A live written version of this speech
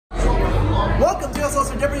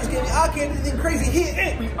Japanese gaming arcade, anything crazy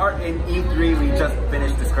here. We are in E3. We just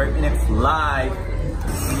finished the Square Enix live.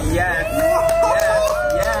 Yes.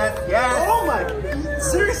 Oh my,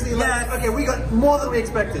 seriously, yes. Okay, we got more than we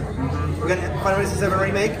expected. We got Final Fantasy VII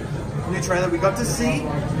Remake, new trailer. We got to see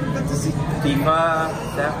Tifa,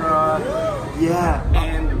 Sephiroth. Yeah.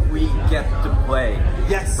 And we get to play.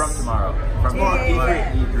 Yes. From tomorrow. From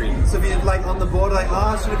E3. So if you're like on the board, like,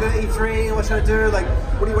 oh, should I go to E3? What should I do? Like,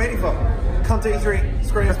 what are you waiting for? Come to E3.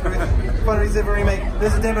 Square Enix booth. Final Fantasy VII Remake.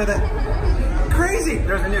 There's a demo there. Crazy.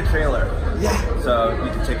 There's a new trailer. Yeah. So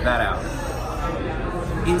you can check that out.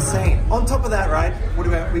 Insane. On top of that, right? What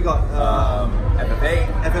do we got?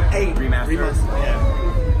 FFVIII Remastered. Yeah.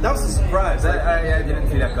 That was a surprise. I didn't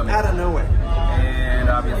see that coming. Out of nowhere. And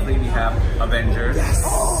obviously we have Avengers. Yes.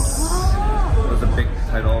 It was a big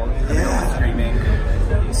title. Yeah. Streaming.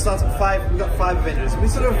 It starts at 5. We got 5 Avengers. We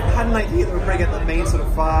sort of had an idea that we're probably getting the main sort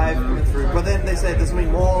of 5 coming through. But then they said there's going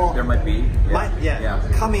to be more. There might be.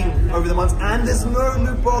 Coming over the months. And there's no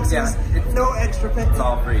loot boxes. Yeah. No extra pets. It's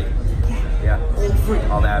all free. Yeah. All free.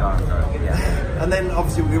 All the add-ons are. Yeah. And then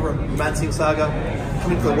obviously we were Romancing Saga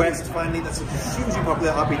coming to the West finally. That's a hugely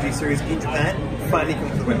popular RPG series in Japan. Finally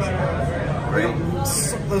coming to the West. Right.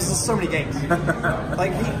 There's so many games.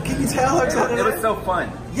 Like, can you tell how excited it was so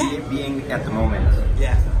fun. Yeah. Being at the moment.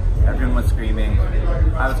 Yeah. Everyone was screaming.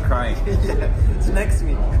 I was crying. Yeah. It's next to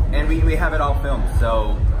me. And we have it all filmed,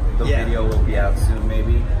 so the video will be out soon,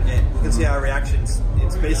 maybe. Yeah, you can see our reactions.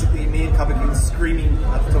 It's basically me and Kabukin screaming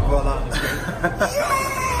at the top of our lungs.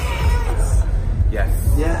 Yes! Yes.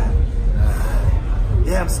 Yeah.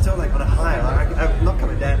 Yeah, I'm still like on a high. I'm not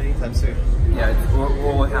coming down anytime soon. Yeah,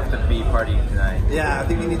 we'll have to be partying tonight. Yeah, I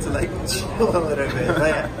think we need to like chill a little bit. But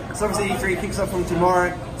yeah, so obviously E3 kicks off from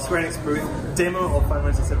tomorrow. Square Enix booth, demo of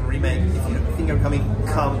Final Fantasy VII Remake. If you think you're coming,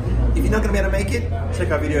 come. If you're not going to be able to make it, check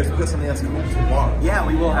our videos. We've got something else coming tomorrow. Yeah,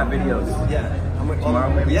 we will have videos. Yeah.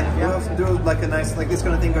 Tomorrow maybe? Yeah, we'll also do like a nice, like this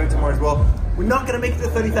kind of thing going tomorrow as well. We're not going to make it to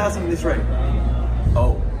 30,000 in this rate.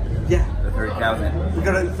 Oh. Yeah. 30,000. We're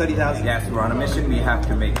going to 30,000. Yes, we're on a mission. We have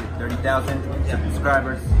to make it 30,000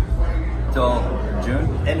 subscribers till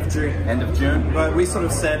June. End of June. End of June. But we sort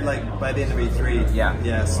of said like by the end of E3. Yeah.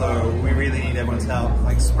 Yeah, so we really need everyone's help.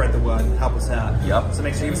 Like spread the word, help us out. Yep. So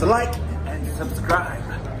make sure you give us a like and subscribe.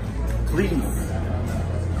 Please.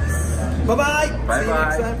 Bye-bye. Bye-bye. See you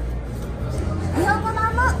next time. 日本語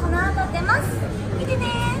版もこの後出ます。見てね。